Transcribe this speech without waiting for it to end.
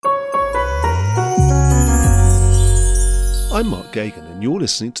I'm Mark Gagan, and you're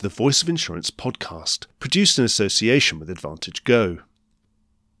listening to the Voice of Insurance podcast, produced in association with Advantage Go.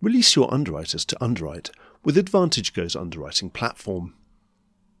 Release your underwriters to underwrite with Advantage Go's underwriting platform.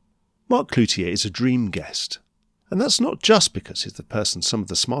 Mark Cloutier is a dream guest, and that's not just because he's the person some of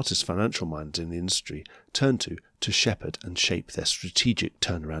the smartest financial minds in the industry turn to shepherd and shape their strategic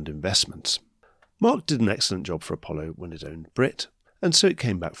turnaround investments. Mark did an excellent job for Apollo when it owned Brit, and so it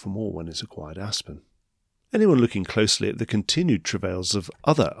came back for more when it acquired Aspen. Anyone looking closely at the continued travails of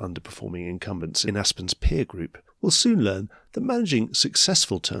other underperforming incumbents in Aspen's peer group will soon learn that managing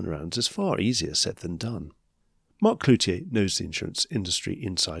successful turnarounds is far easier said than done. Mark Cloutier knows the insurance industry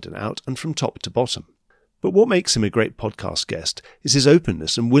inside and out and from top to bottom. But what makes him a great podcast guest is his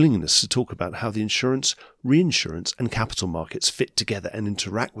openness and willingness to talk about how the insurance, reinsurance and capital markets fit together and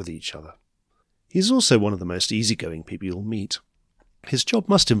interact with each other. He's also one of the most easygoing people you'll meet. His job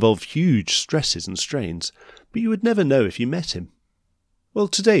must involve huge stresses and strains, but you would never know if you met him. Well,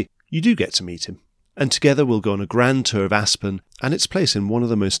 today you do get to meet him, and together we'll go on a grand tour of Aspen and its place in one of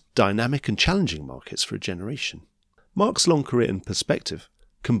the most dynamic and challenging markets for a generation. Mark's long career and perspective,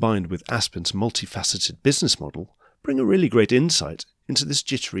 combined with Aspen's multifaceted business model, bring a really great insight into this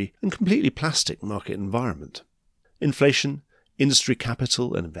jittery and completely plastic market environment. Inflation, industry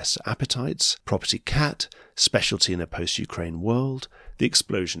capital and investor appetites, property cat, specialty in a post-Ukraine world, the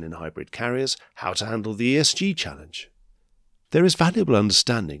explosion in hybrid carriers, how to handle the ESG challenge. There is valuable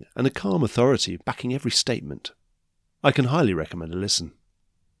understanding and a calm authority backing every statement. I can highly recommend a listen.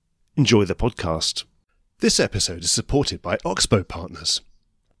 Enjoy the podcast. This episode is supported by Oxbow Partners.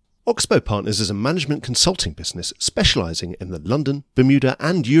 Oxbow Partners is a management consulting business specialising in the London, Bermuda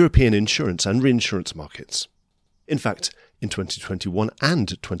and European insurance and reinsurance markets. In fact, in 2021 and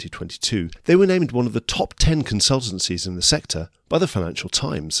 2022, they were named one of the top 10 consultancies in the sector by the Financial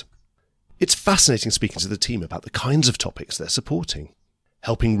Times. It's fascinating speaking to the team about the kinds of topics they're supporting.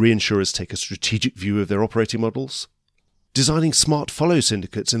 Helping reinsurers take a strategic view of their operating models, designing smart follow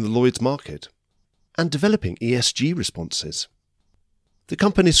syndicates in the Lloyd's market, and developing ESG responses. The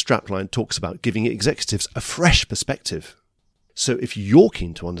company's strapline talks about giving executives a fresh perspective. So if you're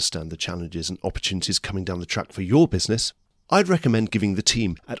keen to understand the challenges and opportunities coming down the track for your business, I'd recommend giving the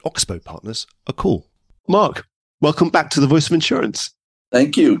team at Oxbow Partners a call. Mark, welcome back to the Voice of Insurance.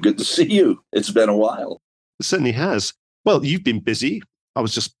 Thank you. Good to see you. It's been a while. It certainly has. Well, you've been busy. I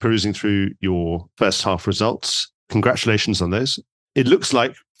was just perusing through your first half results. Congratulations on those. It looks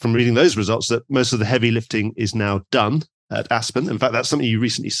like, from reading those results, that most of the heavy lifting is now done at Aspen. In fact, that's something you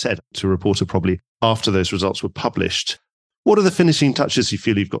recently said to a reporter probably after those results were published. What are the finishing touches you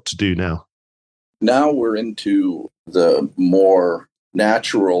feel you've got to do now? Now we're into the more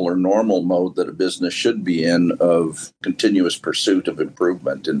natural or normal mode that a business should be in of continuous pursuit of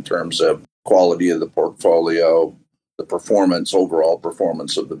improvement in terms of quality of the portfolio, the performance, overall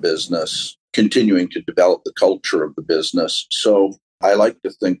performance of the business, continuing to develop the culture of the business. So I like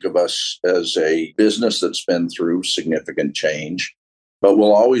to think of us as a business that's been through significant change, but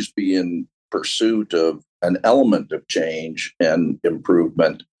will always be in pursuit of an element of change and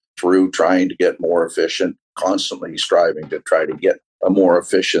improvement through trying to get more efficient, constantly striving to try to get a more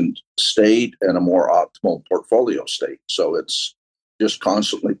efficient state and a more optimal portfolio state. So it's just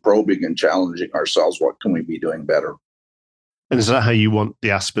constantly probing and challenging ourselves. What can we be doing better? And is that how you want the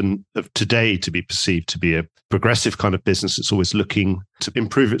Aspen of today to be perceived, to be a progressive kind of business that's always looking to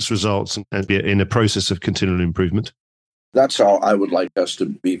improve its results and be in a process of continual improvement? That's how I would like us to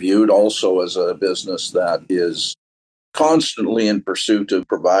be viewed, also as a business that is constantly in pursuit of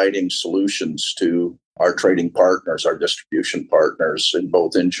providing solutions to our trading partners, our distribution partners in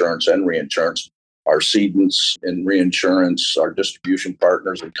both insurance and reinsurance, our cedents in reinsurance, our distribution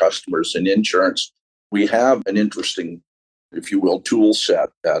partners and customers in insurance. We have an interesting, if you will, tool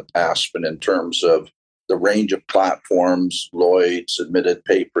set at Aspen in terms of the range of platforms, Lloyd's, admitted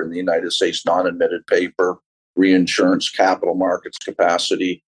paper in the United States, non-admitted paper, reinsurance, capital markets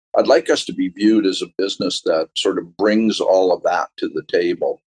capacity. I'd like us to be viewed as a business that sort of brings all of that to the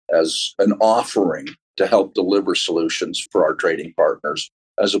table as an offering to help deliver solutions for our trading partners,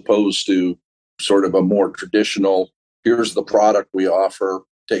 as opposed to sort of a more traditional, here's the product we offer,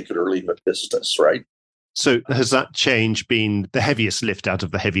 take it or leave it business, right? So has that change been the heaviest lift out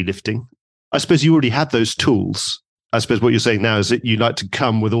of the heavy lifting? I suppose you already had those tools. I suppose what you're saying now is that you like to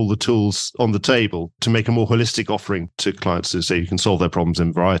come with all the tools on the table to make a more holistic offering to clients to say you can solve their problems in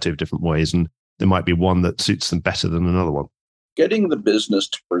a variety of different ways, and there might be one that suits them better than another one. Getting the business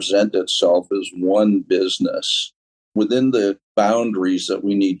to present itself as one business within the boundaries that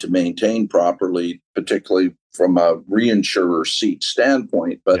we need to maintain properly, particularly from a reinsurer seat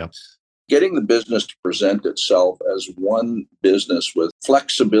standpoint, but getting the business to present itself as one business with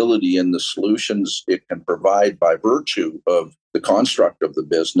flexibility in the solutions it can provide by virtue of the construct of the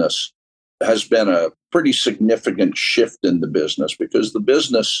business has been a pretty significant shift in the business, because the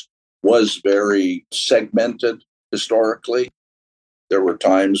business was very segmented historically. There were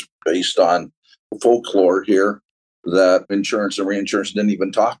times, based on folklore here, that insurance and reinsurance didn't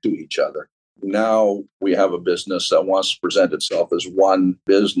even talk to each other. Now we have a business that wants to present itself as one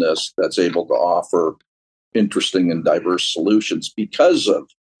business that's able to offer interesting and diverse solutions because of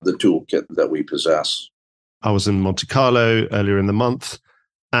the toolkit that we possess. I was in Monte Carlo earlier in the month,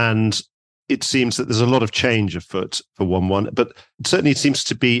 and it seems that there's a lot of change afoot for 1/1, but it certainly seems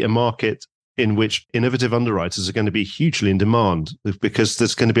to be a market in which innovative underwriters are going to be hugely in demand, because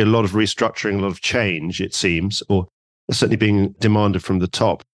there's going to be a lot of restructuring, a lot of change, it seems, or certainly being demanded from the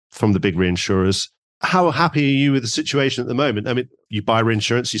top, from the big reinsurers. How happy are you with the situation at the moment? I mean, you buy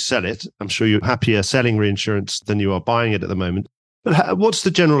reinsurance, you sell it. I'm sure you're happier selling reinsurance than you are buying it at the moment. But what's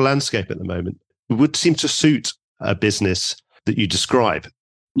the general landscape at the moment? It would seem to suit a business that you describe.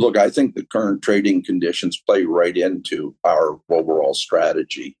 Look, I think the current trading conditions play right into our overall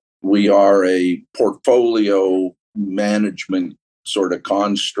strategy. We are a portfolio management sort of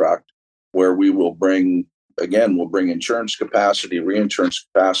construct where we will bring insurance capacity, reinsurance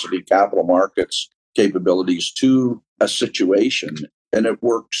capacity, capital markets capabilities to a situation. And it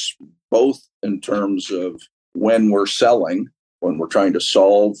works both in terms of when we're selling, when we're trying to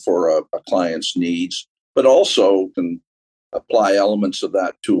solve for a client's needs, but also can apply elements of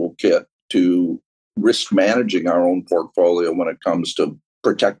that toolkit to risk managing our own portfolio when it comes to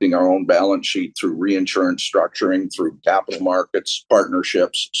protecting our own balance sheet through reinsurance structuring, through capital markets,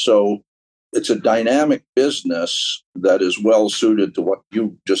 partnerships. So it's a dynamic business that is well suited to what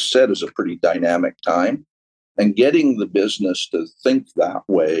you just said is a pretty dynamic time. And getting the business to think that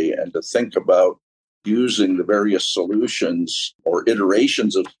way and to think about using the various solutions or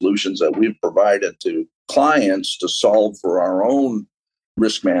iterations of solutions that we've provided to clients to solve for our own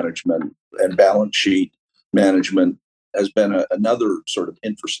risk management and balance sheet management has been another sort of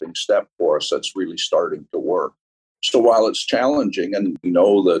interesting step for us that's really starting to work. So while it's challenging, and we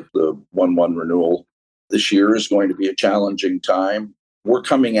know that the 1/1 renewal this year is going to be a challenging time, we're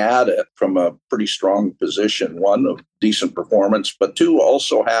coming at it from a pretty strong position, one, of decent performance, but two,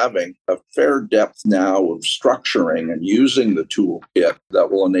 also having a fair depth now of structuring and using the toolkit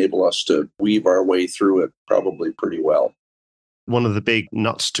that will enable us to weave our way through it probably pretty well. One of the big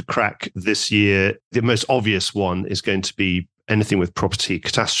nuts to crack this year, the most obvious one, is going to be anything with property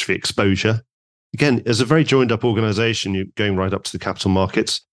catastrophe exposure. Again, as a very joined up organization, you're going right up to the capital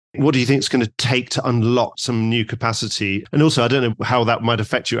markets. What do you think it's going to take to unlock some new capacity? And also, I don't know how that might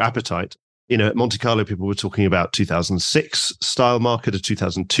affect your appetite. You know, at Monte Carlo, people were talking about 2006 style market, a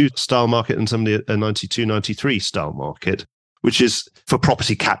 2002 style market, and somebody a 92, 93 style market, which is for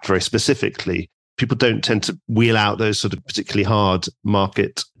property cat very specifically. People don't tend to wheel out those sort of particularly hard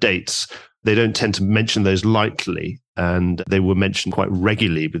market dates. They don't tend to mention those lightly, and they were mentioned quite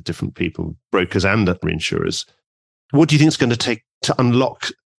regularly with different people, brokers and reinsurers. What do you think it's going to take to unlock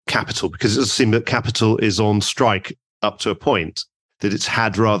capital? Because it does seem that capital is on strike up to a point, that it's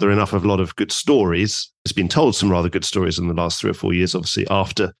had rather enough of a lot of good stories. It's been told some rather good stories in the last 3 or 4 years, obviously,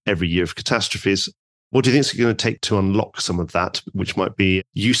 after every year of catastrophes. What do you think it's going to take to unlock some of that, which might be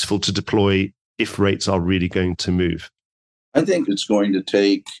useful to deploy if rates are really going to move? I think it's going to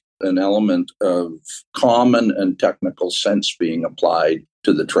take an element of common and technical sense being applied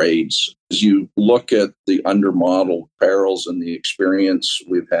to the trades. As you look at the undermodeled perils and the experience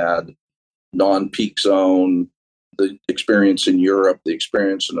we've had, non-peak zone, the experience in Europe, the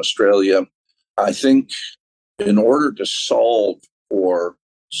experience in Australia, I think in order to solve for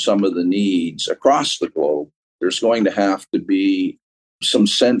some of the needs across the globe, there's going to have to be some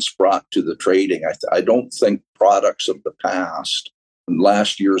sense brought to the trading. I don't think products of the past and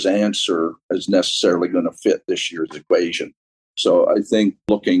last year's answer is necessarily going to fit this year's equation. So I think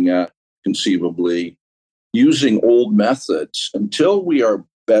looking at conceivably using old methods until we are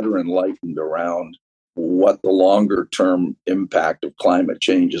better enlightened around what the longer term impact of climate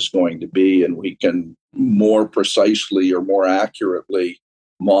change is going to be, and we can more precisely or more accurately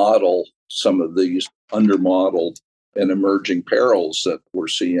model some of these undermodeled and emerging perils that we're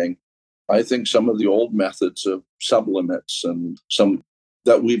seeing. I think some of the old methods of sublimits and some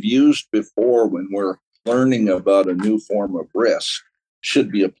that we've used before when we're learning about a new form of risk should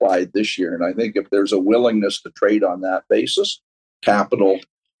be applied this year. And I think if there's a willingness to trade on that basis, capital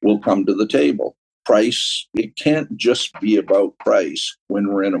will come to the table. Price, it can't just be about price when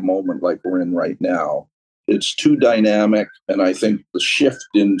we're in a moment like we're in right now. It's too dynamic. And I think the shift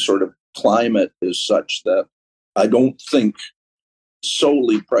in sort of climate is such that I don't think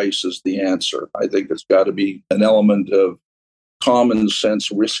solely price is the answer. I think it's got to be an element of common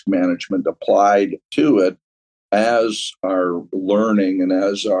sense risk management applied to it as our learning and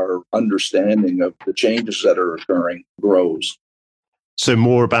as our understanding of the changes that are occurring grows. So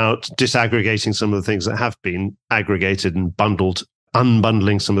more about disaggregating some of the things that have been aggregated and bundled,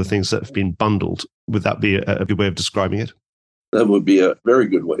 unbundling some of the things that have been bundled. Would that be a good way of describing it? That would be a very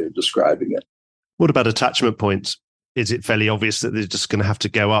good way of describing it. What about attachment points? Is it fairly obvious that they're just going to have to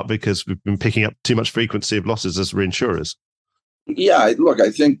go up because we've been picking up too much frequency of losses as reinsurers? Yeah, look,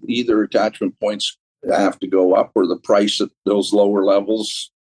 I think either attachment points have to go up or the price at those lower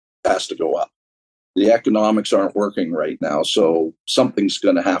levels has to go up. The economics aren't working right now, so something's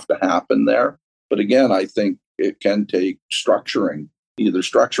going to have to happen there. But again, I think it can take structuring. Either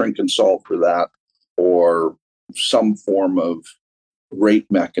structuring can solve for that or some form of rate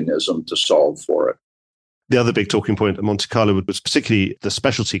mechanism to solve for it. The other big talking point at Monte Carlo was particularly the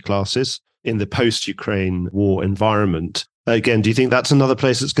specialty classes in the post-Ukraine war environment. Again, do you think that's another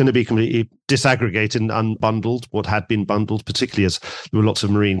place that's going to be completely disaggregated and unbundled, what had been bundled, particularly as there were lots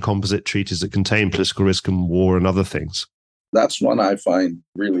of marine composite treaties that contain political risk and war and other things? That's one I find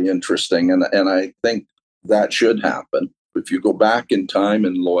really interesting, and I think that should happen. If you go back in time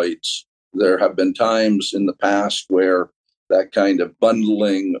in Lloyd's, there have been times in the past where that kind of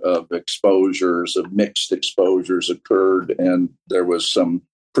bundling of exposures, of mixed exposures occurred, and there was some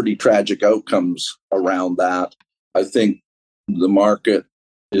pretty tragic outcomes around that. I think the market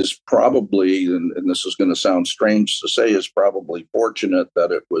is probably, and this is going to sound strange to say, is probably fortunate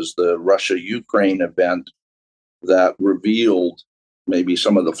that it was the Russia-Ukraine event that revealed maybe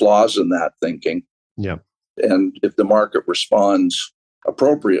some of the flaws in that thinking. Yeah. And if the market responds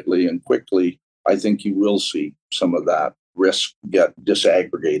appropriately and quickly, I think you will see some of that risk get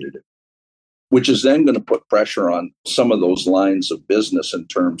disaggregated, which is then going to put pressure on some of those lines of business in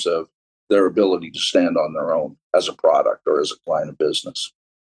terms of their ability to stand on their own as a product or as a line of business.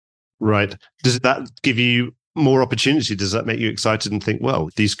 Right. Does that give you more opportunity? Does that make you excited and think, well,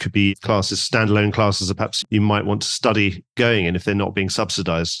 these could be classes, standalone classes that perhaps you might want to study going in if they're not being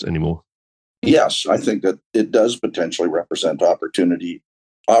subsidized anymore? Yes, I think that it does potentially represent opportunity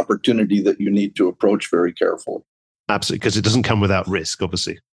that you need to approach very carefully. Absolutely, because it doesn't come without risk,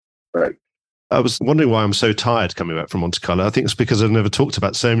 obviously. Right. I was wondering why I'm so tired coming back from Monte Carlo. I think it's because I've never talked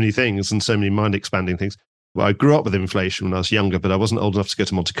about so many things and so many mind-expanding things. Well, I grew up with inflation when I was younger, but I wasn't old enough to go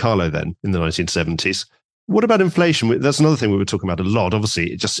to Monte Carlo then in the 1970s. What about inflation? That's another thing we were talking about a lot.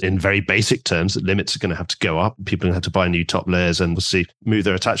 Obviously, just in very basic terms, that limits are going to have to go up. People are going to have to buy new top layers and we'll see move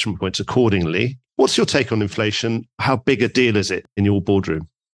their attachment points accordingly. What's your take on inflation? How big a deal is it in your boardroom?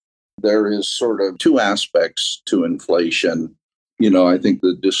 There is sort of two aspects to inflation. I think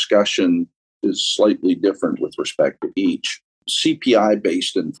the discussion is slightly different with respect to each.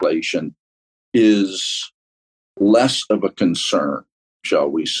 CPI-based inflation is less of a concern, shall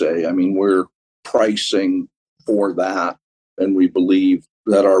we say. I mean, we're pricing for that, and we believe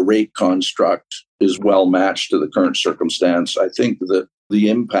that our rate construct is well matched to the current circumstance. I think that the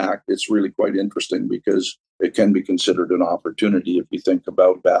impact is really quite interesting because it can be considered an opportunity if you think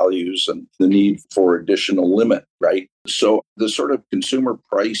about values and the need for additional limit, right? So the sort of consumer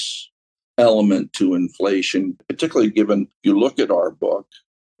price element to inflation, particularly given you look at our book,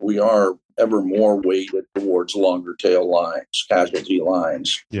 we are ever more weighted towards longer tail lines, casualty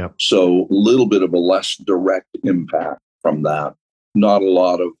lines. Yeah. So a little bit of a less direct impact from that. Not a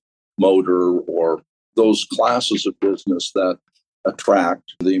lot of motor or those classes of business that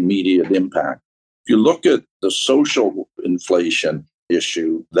attract the immediate impact. If you look at the social inflation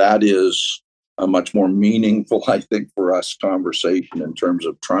issue, that is a much more meaningful, I think, for us conversation in terms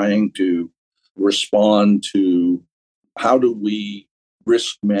of trying to respond to how do we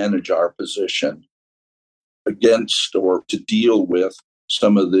risk manage our position against or to deal with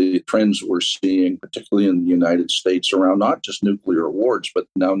some of the trends we're seeing, particularly in the United States, around not just nuclear awards, but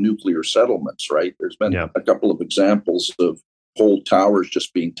now nuclear settlements, right? There's been a couple of examples of whole towers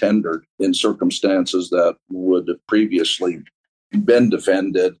just being tendered in circumstances that would have previously been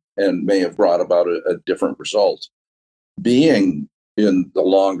defended and may have brought about a different result. Being in the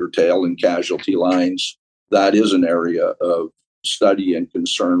longer tail and casualty lines, that is an area of study and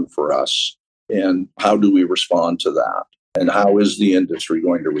concern for us. And how do we respond to that? And how is the industry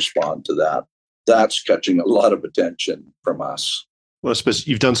going to respond to that? That's catching a lot of attention from us. Well, I suppose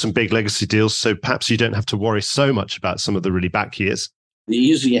you've done some big legacy deals, so perhaps you don't have to worry so much about some of the really back years. The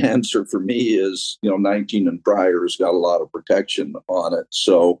easy answer for me is, 19 and prior has got a lot of protection on it.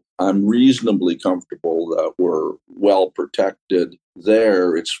 So I'm reasonably comfortable that we're well protected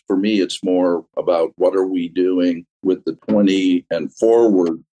there. For me, it's more about what are we doing with the 20 and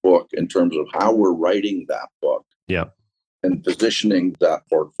forward book in terms of how we're writing that book. Yeah. And positioning that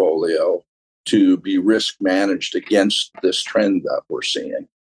portfolio to be risk managed against this trend that we're seeing.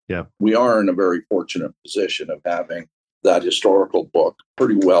 Yeah. We are in a very fortunate position of having that historical book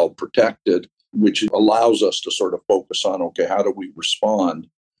pretty well protected, which allows us to sort of focus on, okay, how do we respond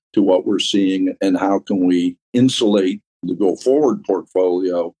to what we're seeing and how can we insulate the go forward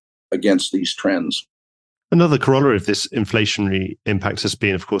portfolio against these trends? Another corollary of this inflationary impact has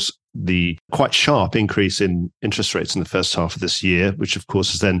been, of course, the quite sharp increase in interest rates in the first half of this year, which, of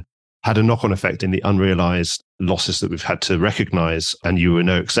course, has then had a knock-on effect in the unrealized losses that we've had to recognize. And you were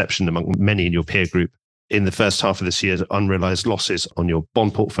no exception among many in your peer group. In the first half of this year, unrealized losses on your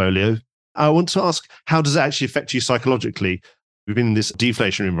bond portfolio. I want to ask, how does it actually affect you psychologically? We've been in this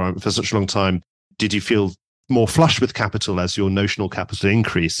deflationary environment for such a long time. Did you feel more flush with capital as your notional capital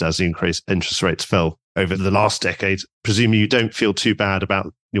increased as the increased interest rates fell over the last decade? Presumably you don't feel too bad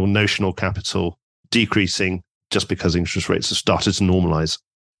about your notional capital decreasing just because interest rates have started to normalize.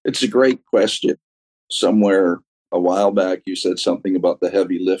 It's a great question. Somewhere a while back, you said something about the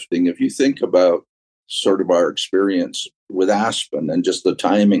heavy lifting. If you think about sort of our experience with Aspen and just the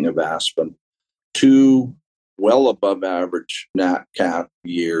timing of Aspen, 2 well above average Nat Cat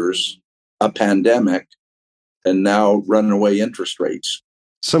years, a pandemic, and now runaway interest rates.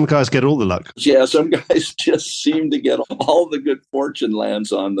 Some guys get all the luck. Yeah, some guys just seem to get all the good fortune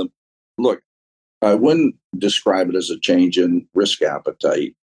lands on them. Look, I wouldn't describe it as a change in risk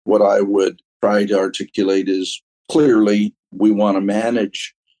appetite. What I would try to articulate is clearly we want to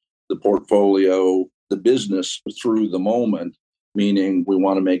manage the portfolio, the business through the moment, meaning we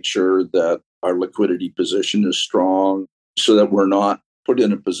want to make sure that our liquidity position is strong so that we're not put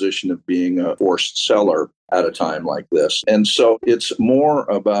in a position of being a forced seller at a time like this. And so it's more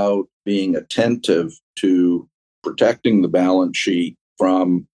about being attentive to protecting the balance sheet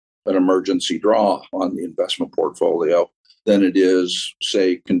from an emergency draw on the investment portfolio than it is,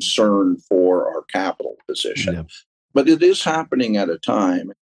 say, concern for our capital position. Yeah. But it is happening at a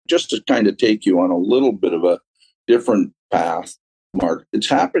time, just to kind of take you on a little bit of a different path, Mark, it's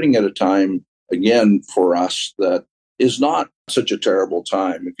happening at a time, again, for us that is not such a terrible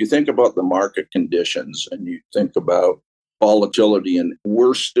time. If you think about the market conditions and you think about volatility, and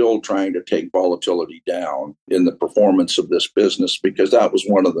we're still trying to take volatility down in the performance of this business because that was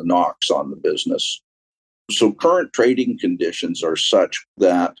one of the knocks on the business. So current trading conditions are such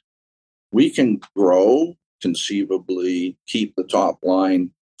that we can grow, conceivably keep the top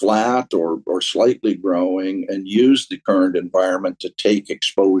line flat or slightly growing and use the current environment to take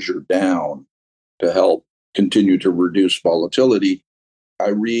exposure down to help continue to reduce volatility. I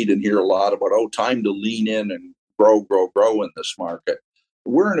read and hear a lot about, time to lean in and grow in this market.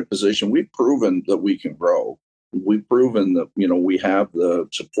 We're in a position, we've proven that we can grow. We've proven that, we have the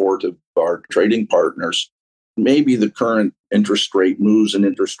support of our trading partners. Maybe the current interest rate moves in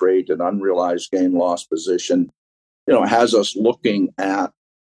interest rate and unrealized gain loss position, has us looking at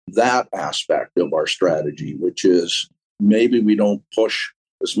that aspect of our strategy, which is maybe we don't push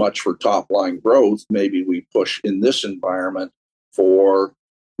as much for top line growth. Maybe we push in this environment for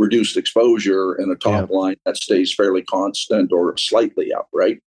reduced exposure and a top line that stays fairly constant or slightly up,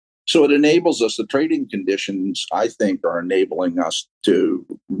 right? So it enables us, the trading conditions, I think, are enabling us to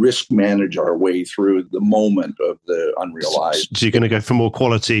risk manage our way through the moment of the unrealized. So you're going to go for more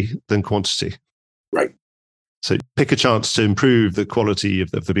quality than quantity. Right. So pick a chance to improve the quality of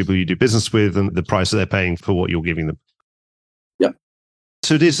the people you do business with and the price that they're paying for what you're giving them. Yeah.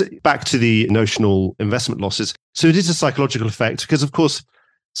 So it is back to the notional investment losses. So it is a psychological effect because, of course,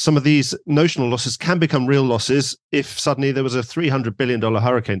 some of these notional losses can become real losses if suddenly there was a $300 billion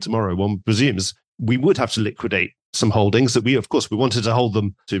hurricane tomorrow. One presumes we would have to liquidate some holdings that we wanted to hold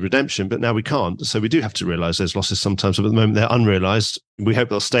them to redemption, but now we can't. So we do have to realize those losses sometimes. But at the moment, they're unrealized. We hope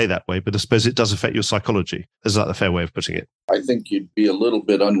they'll stay that way. But I suppose it does affect your psychology. Is that the fair way of putting it? I think you'd be a little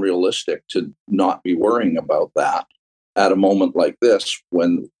bit unrealistic to not be worrying about that at a moment like this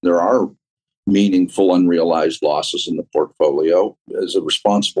when there are meaningful unrealized losses in the portfolio. As a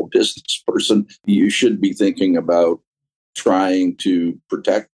responsible business person, you should be thinking about trying to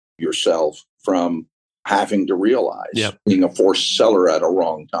protect yourself from having to realize being a forced seller at a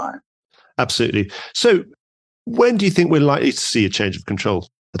wrong time. Absolutely. So when do you think we're likely to see a change of control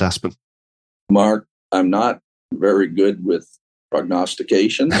at Aspen? Mark, I'm not very good with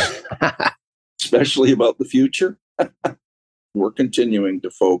prognostications, especially about the future. we're continuing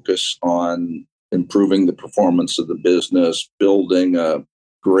to focus on improving the performance of the business, building a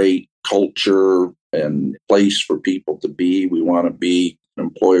great culture and place for people to be. We want to be an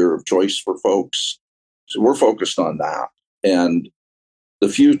employer of choice for folks. So we're focused on that. And the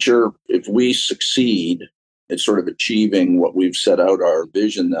future, if we succeed in sort of achieving what we've set out, our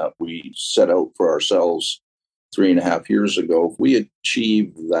vision that we set out for ourselves 3.5 years ago, if we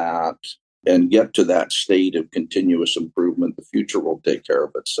achieve that and get to that state of continuous improvement, the future will take care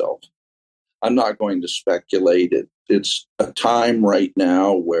of itself. I'm not going to speculate. It's a time right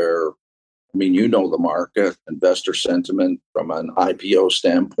now where, you know, the market, investor sentiment from an IPO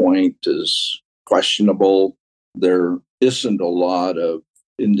standpoint is questionable. There isn't a lot of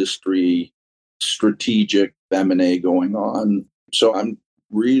industry strategic M&A going on. So I'm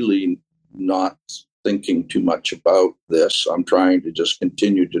really not thinking too much about this. I'm trying to just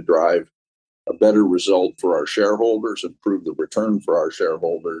continue to drive a better result for our shareholders, improve the return for our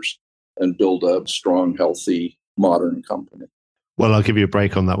shareholders, and build a strong, healthy, modern company. Well, I'll give you a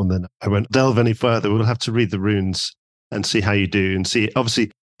break on that one then. I won't delve any further. We'll have to read the runes and see how you do and see.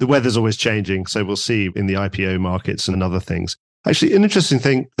 Obviously, the weather's always changing, so we'll see in the IPO markets and other things. Actually, an interesting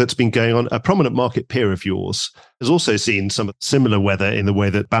thing that's been going on, a prominent market peer of yours has also seen some similar weather in the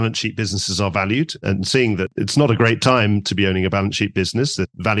way that balance sheet businesses are valued, and seeing that it's not a great time to be owning a balance sheet business, that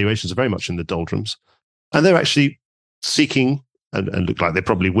valuations are very much in the doldrums. And they're actually seeking, and look like they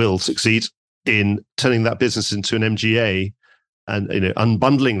probably will succeed, in turning that business into an MGA and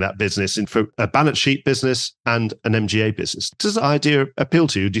unbundling that business into a balance sheet business and an MGA business. Does that idea appeal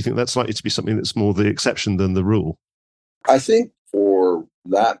to you? Do you think that's likely to be something that's more the exception than the rule? I think for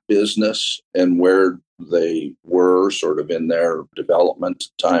that business and where they were sort of in their development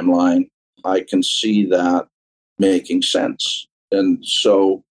timeline, I can see that making sense. And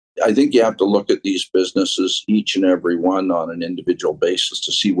so I think you have to look at these businesses, each and every one, on an individual basis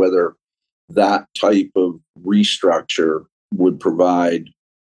to see whether that type of restructure would provide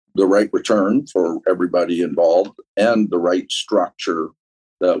the right return for everybody involved and the right structure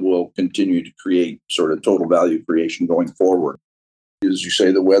that will continue to create sort of total value creation going forward. As you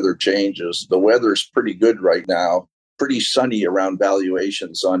say, the weather changes. The weather's pretty good right now, pretty sunny around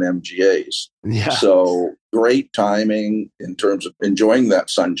valuations on MGAs. Yeah. So great timing in terms of enjoying that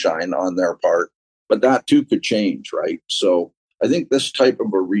sunshine on their part, but that too could change, right? So I think this type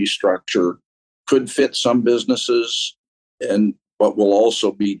of a restructure could fit some businesses, but will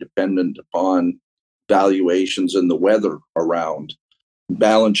also be dependent upon valuations and the weather around.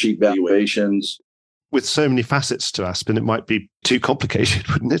 Balance sheet valuations. With so many facets to Aspen, it might be too complicated,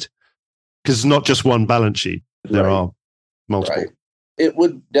 wouldn't it? Because it's not just one balance sheet. There are multiple. Right. It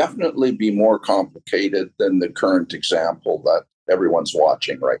would definitely be more complicated than the current example that everyone's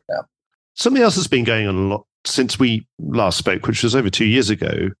watching right now. Something else that's been going on a lot since we last spoke, which was over 2 years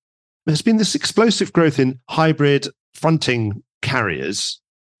ago, there's been this explosive growth in hybrid fronting carriers.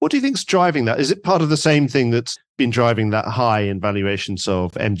 What do you think's driving that? Is it part of the same thing that's been driving that high in valuations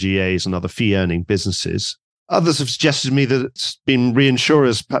of MGAs and other fee-earning businesses? Others have suggested to me that it's been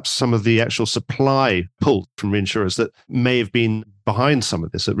reinsurers, perhaps some of the actual supply pulled from reinsurers that may have been behind some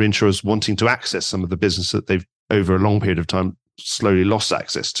of this, that reinsurers wanting to access some of the business that they've, over a long period of time, slowly lost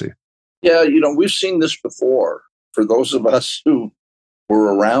access to. Yeah, we've seen this before. For those of us who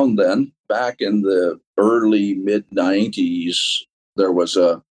were around then, back in the early, mid-90s, there was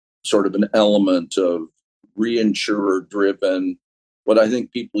a sort of an element of reinsurer-driven, what I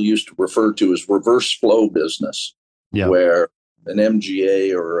think people used to refer to as reverse flow business, where an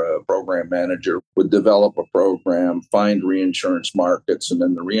MGA or a program manager would develop a program, find reinsurance markets, and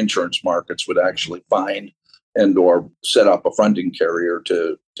then the reinsurance markets would actually find and or set up a fronting carrier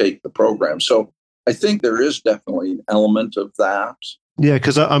to take the program. So I think there is definitely an element of that. Yeah,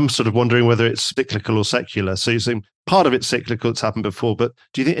 because I'm sort of wondering whether it's cyclical or secular. So you're saying part of it's cyclical, it's happened before, but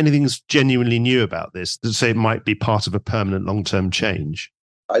do you think anything's genuinely new about this to say it might be part of a permanent long-term change?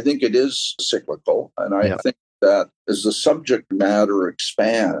 I think it is cyclical. And I think that as the subject matter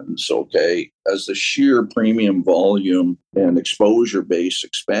expands, as the sheer premium volume and exposure base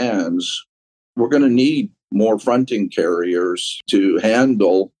expands, we're going to need more fronting carriers to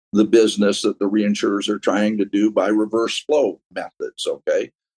handle the business that the reinsurers are trying to do by reverse flow methods,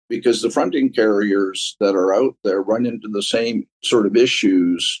 because the fronting carriers that are out there run into the same sort of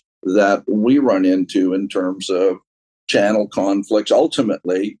issues that we run into in terms of channel conflicts.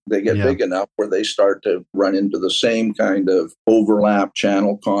 Ultimately, they get big enough where they start to run into the same kind of overlap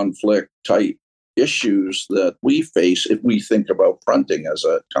channel conflict type issues that we face if we think about fronting as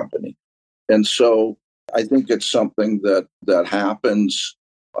a company. And so I think it's something that happens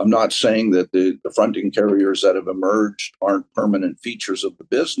I'm not saying that the fronting carriers that have emerged aren't permanent features of the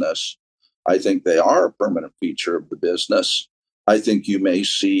business. I think they are a permanent feature of the business. I think you may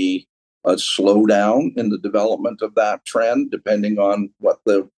see a slowdown in the development of that trend, depending on what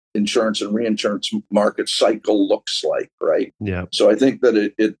the insurance and reinsurance market cycle looks like, right? Yeah. So I think that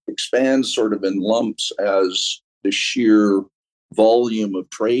it expands sort of in lumps as the sheer volume of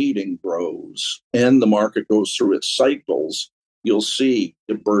trading grows and the market goes through its cycles. You'll see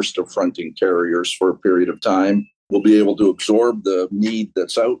a burst of fronting carriers for a period of time. We'll be able to absorb the need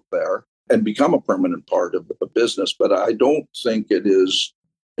that's out there and become a permanent part of the business. But I don't think it is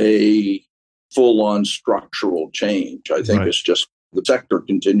a full-on structural change. I think It's just the sector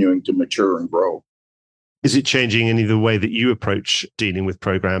continuing to mature and grow. Is it changing any of the way that you approach dealing with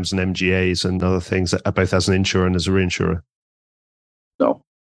programs and MGAs and other things, both as an insurer and as a reinsurer? No.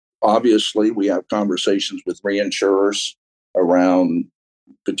 Obviously, we have conversations with reinsurers around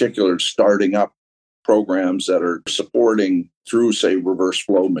particular starting up programs that are supporting through, say, reverse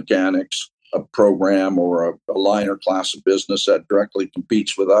flow mechanics, a program or a line or class of business that directly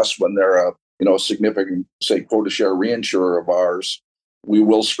competes with us when they're a significant, say, quota share reinsurer of ours. We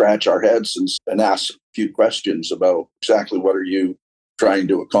will scratch our heads and ask a few questions about exactly what are you trying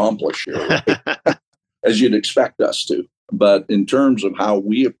to accomplish here, right? As you'd expect us to. But in terms of how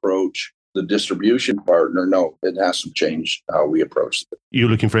we approach the distribution partner, no, it hasn't changed how we approach it. You're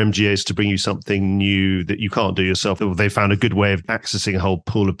looking for MGAs to bring you something new that you can't do yourself, or they found a good way of accessing a whole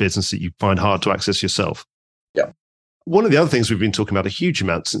pool of business that you find hard to access yourself. Yeah. One of the other things we've been talking about a huge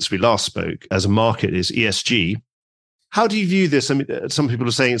amount since we last spoke as a market is ESG. How do you view this? I mean, some people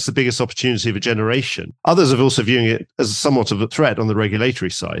are saying it's the biggest opportunity of a generation. Others are also viewing it as somewhat of a threat on the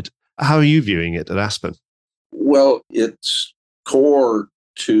regulatory side. How are you viewing it at Aspen? Well, it's core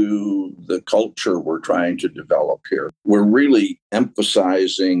to the culture we're trying to develop here. We're really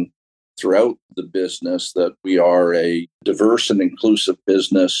emphasizing throughout the business that we are a diverse and inclusive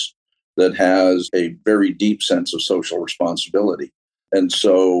business that has a very deep sense of social responsibility. And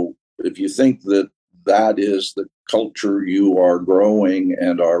so if you think that that is the culture you are growing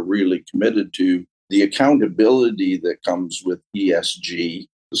and are really committed to, the accountability that comes with ESG,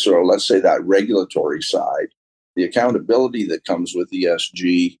 so let's say that regulatory side, the accountability that comes with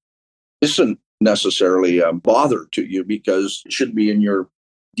ESG isn't necessarily a bother to you because it should be in your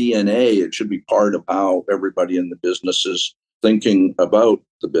DNA. It should be part of how everybody in the business is thinking about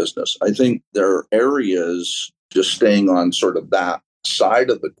the business. I think there are areas, just staying on sort of that side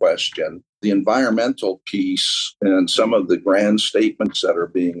of the question, the environmental piece and some of the grand statements that are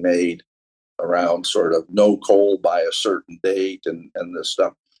being made around sort of no coal by a certain date and this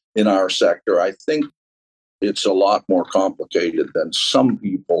stuff in our sector, I think it's a lot more complicated than some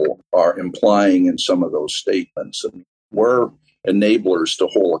people are implying in some of those statements. And we're enablers to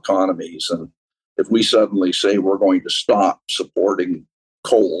whole economies. And if we suddenly say we're going to stop supporting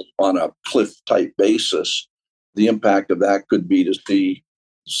coal on a cliff type basis, the impact of that could be to see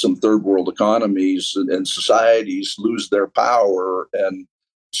some third world economies and societies lose their power and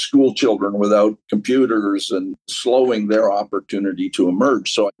school children without computers and slowing their opportunity to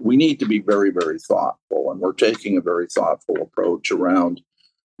emerge. So we need to be very, very thoughtful. And we're taking a very thoughtful approach around,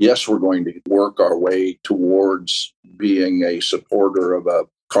 yes, we're going to work our way towards being a supporter of a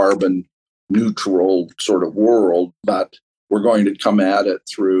carbon neutral sort of world, but we're going to come at it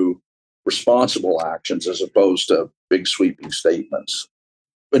through responsible actions as opposed to big sweeping statements.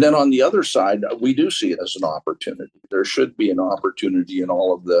 But then on the other side, we do see it as an opportunity. There should be an opportunity in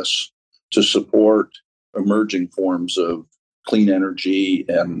all of this to support emerging forms of clean energy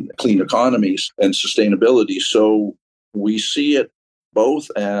and clean economies and sustainability. So we see it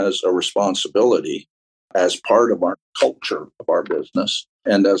both as a responsibility, as part of our culture of our business,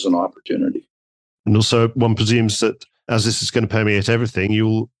 and as an opportunity. And also, one presumes that as this is going to permeate everything,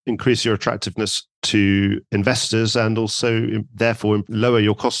 you'll increase your attractiveness to investors and also, therefore, lower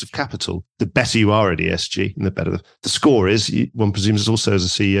your cost of capital. The better you are at ESG, and the better the score is, one presumes also as a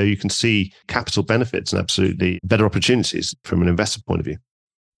CEO, you can see capital benefits and absolutely better opportunities from an investor point of view.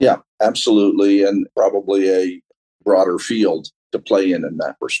 Yeah, absolutely. And probably a broader field to play in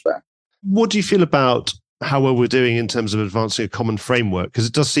that respect. What do you feel about how well we're doing in terms of advancing a common framework? Because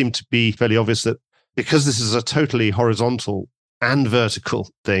it does seem to be fairly obvious that because this is a totally horizontal and vertical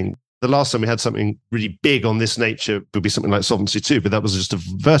thing, the last time we had something really big on this nature would be something like Solvency II, but that was just a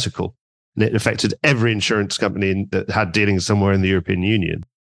vertical. And it affected every insurance company that had dealings somewhere in the European Union,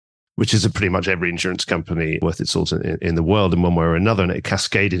 which is pretty much every insurance company worth its salt in the world in one way or another. And it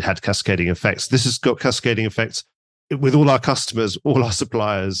had cascading effects. This has got cascading effects with all our customers, all our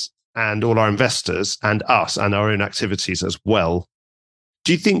suppliers, and all our investors, and us, and our own activities as well.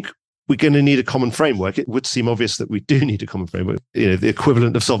 Do you think we're going to need a common framework? It would seem obvious that we do need a common framework, the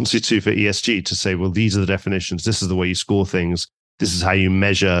equivalent of Solvency II for ESG, to say, well, these are the definitions, this is the way you score things, this is how you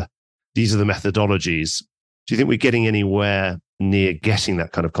measure, these are the methodologies. Do you think we're getting anywhere near getting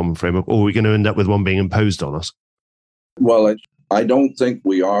that kind of common framework, or are we going to end up with one being imposed on us? Well, I don't think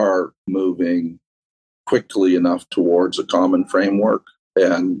we are moving quickly enough towards a common framework.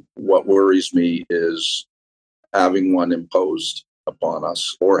 And what worries me is having one imposed upon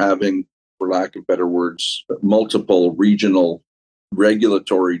us, or having, for lack of better words, multiple regional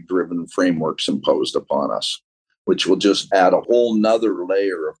regulatory driven frameworks imposed upon us, which will just add a whole nother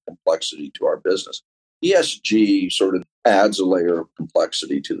layer of complexity to our business. ESG sort of adds a layer of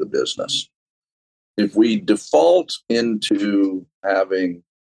complexity to the business. If we default into having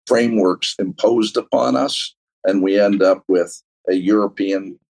frameworks imposed upon us and we end up with a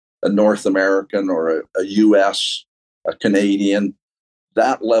European, a North American, or a US, a Canadian,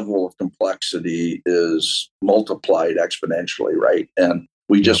 that level of complexity is multiplied exponentially, right? And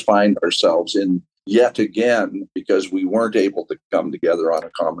we just find ourselves in, yet again, because we weren't able to come together on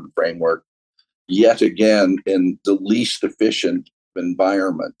a common framework, yet again in the least efficient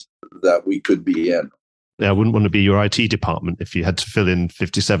environment that we could be in. Yeah, I wouldn't want to be your IT department if you had to fill in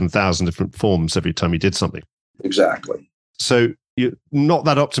 57,000 different forms every time you did something. Exactly. So you're not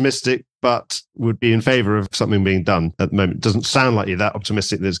that optimistic, but would be in favor of something being done at the moment. It doesn't sound like you're that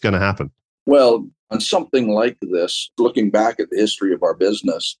optimistic that it's going to happen. Well, on something like this, looking back at the history of our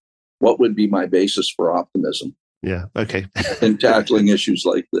business, what would be my basis for optimism? Yeah, okay. In tackling issues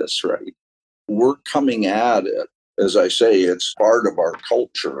like this, right? We're coming at it, as I say, it's part of our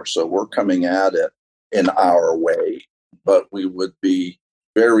culture. So we're coming at it in our way, but we would be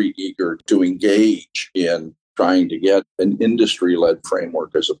very eager to engage in trying to get an industry-led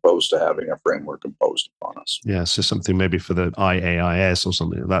framework as opposed to having a framework imposed upon us. Yeah, so something maybe for the IAIS or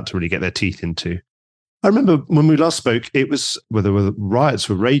something like that to really get their teeth into. I remember when we last spoke, it was where there were riots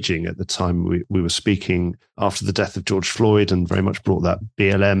were raging at the time we were speaking after the death of George Floyd, and very much brought that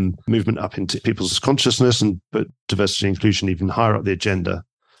BLM movement up into people's consciousness and put diversity and inclusion even higher up the agenda.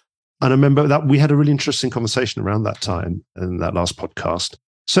 And I remember that we had a really interesting conversation around that time in that last podcast.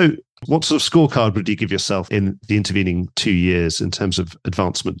 So what sort of scorecard would you give yourself in the intervening 2 years in terms of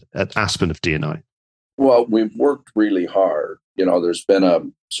advancement at Aspen of D&I? Well, we've worked really hard. There's been a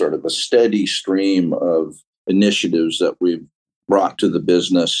sort of a steady stream of initiatives that we've brought to the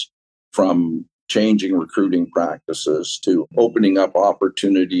business, from changing recruiting practices to opening up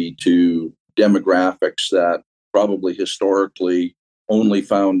opportunity to demographics that probably historically only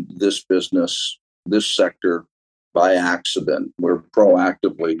found this business, this sector, by accident. We're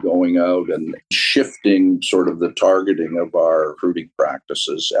proactively going out and shifting sort of the targeting of our recruiting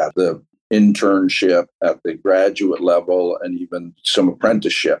practices at the internship, at the graduate level, and even some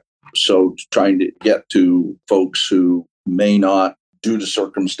apprenticeship. So trying to get to folks who may not, due to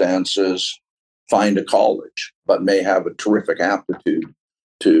circumstances, find a college, but may have a terrific aptitude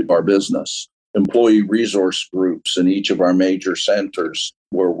to our business. Employee resource groups in each of our major centers,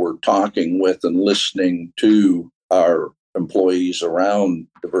 where we're talking with and listening to our employees around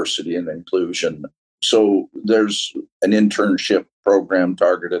diversity and inclusion. So there's an internship program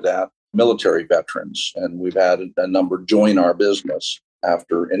targeted at military veterans, and we've had a number join our business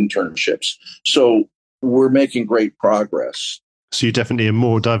after internships. So we're making great progress. So you're definitely a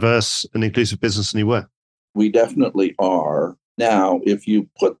more diverse and inclusive business than you were. We definitely are. Now, if you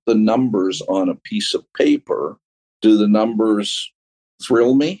put the numbers on a piece of paper, do the numbers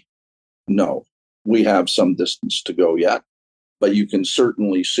thrill me? No. We have some distance to go yet, but you can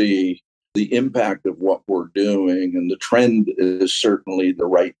certainly see the impact of what we're doing, and the trend is certainly the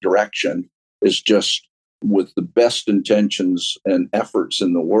right direction. Is just, with the best intentions and efforts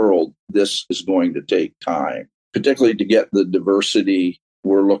in the world, this is going to take time, particularly to get the diversity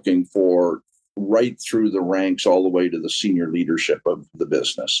we're looking for right through the ranks all the way to the senior leadership of the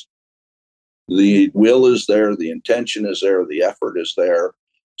business. The will is there, the intention is there, the effort is there.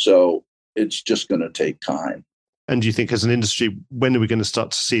 So it's just going to take time. And do you think as an industry, when are we going to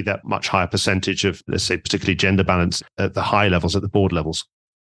start to see that much higher percentage of, let's say, particularly gender balance at the high levels, at the board levels?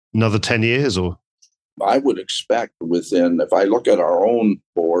 Another 10 years or? I would expect within, if I look at our own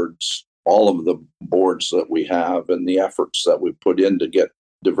boards, all of the boards that we have and the efforts that we put in to get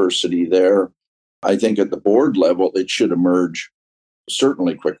diversity there, I think at the board level, it should emerge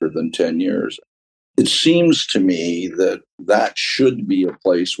certainly quicker than 10 years. It seems to me that that should be a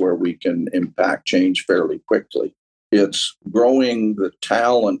place where we can impact change fairly quickly. It's growing the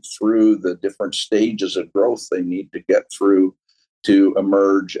talent through the different stages of growth they need to get through to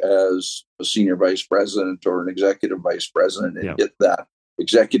emerge as a senior vice president or an executive vice president and get that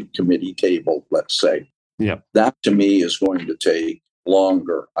executive committee table, let's say. Yeah. That to me is going to take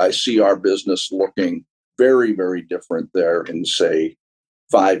longer. I see our business looking very, very different there in, say,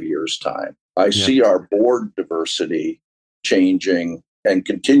 5 years' time. I see our board diversity changing and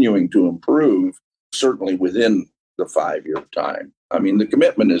continuing to improve, certainly within the 5-year time. I mean, the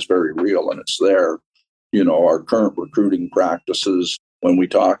commitment is very real and it's there. Our current recruiting practices, when we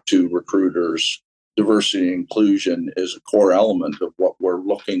talk to recruiters, diversity and inclusion is a core element of what we're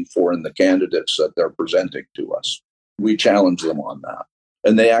looking for in the candidates that they're presenting to us. We challenge them on that.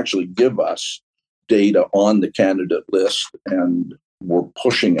 And they actually give us data on the candidate list, and we're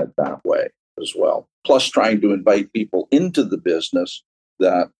pushing it that way as well. Plus trying to invite people into the business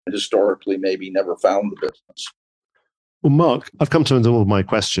that historically maybe never found the business. Well, Mark, I've come to end all of my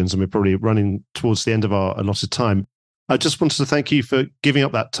questions and we're probably running towards the end of our allotted time. I just wanted to thank you for giving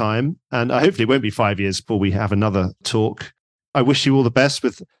up that time. And hopefully it won't be 5 years before we have another talk. I wish you all the best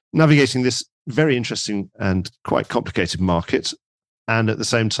with navigating this very interesting and quite complicated market. And at the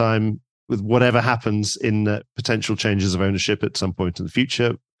same time, with whatever happens in potential changes of ownership at some point in the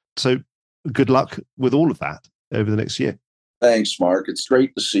future. So good luck with all of that over the next year. Thanks, Mark. It's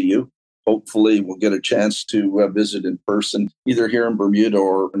great to see you. Hopefully we'll get a chance to visit in person, either here in Bermuda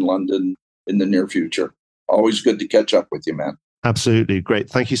or in London in the near future. Always good to catch up with you, man. Absolutely. Great.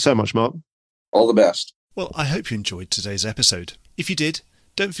 Thank you so much, Mark. All the best. Well, I hope you enjoyed today's episode. If you did,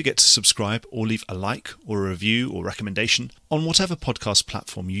 don't forget to subscribe or leave a like or a review or recommendation on whatever podcast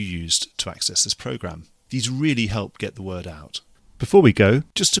platform you used to access this program. These really help get the word out. Before we go,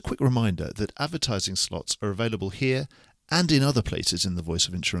 just a quick reminder that advertising slots are available here and in other places in the Voice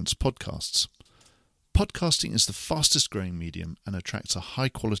of Insurance podcasts. Podcasting is the fastest growing medium and attracts a high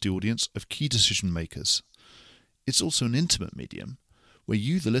quality audience of key decision makers. It's also an intimate medium where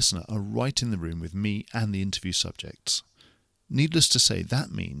you, the listener, are right in the room with me and the interview subjects. Needless to say,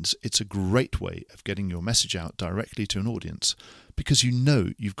 that means it's a great way of getting your message out directly to an audience because you know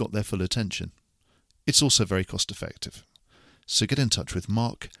you've got their full attention. It's also very cost effective. So get in touch with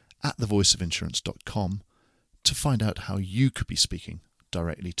Mark at thevoiceofinsurance.com to find out how you could be speaking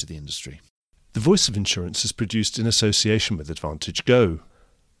directly to the industry. The Voice of Insurance is produced in association with Advantage Go.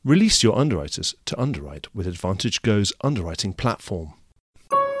 Release your underwriters to underwrite with Advantage Go's underwriting platform.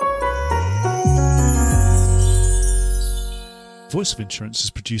 Voice of Insurance is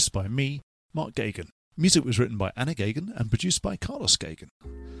produced by me, Mark Gagan. Music was written by Anna Gagan and produced by Carlos Gagan.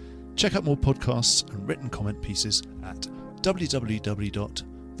 Check out more podcasts and written comment pieces at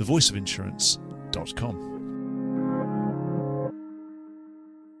www.thevoiceofinsurance.com.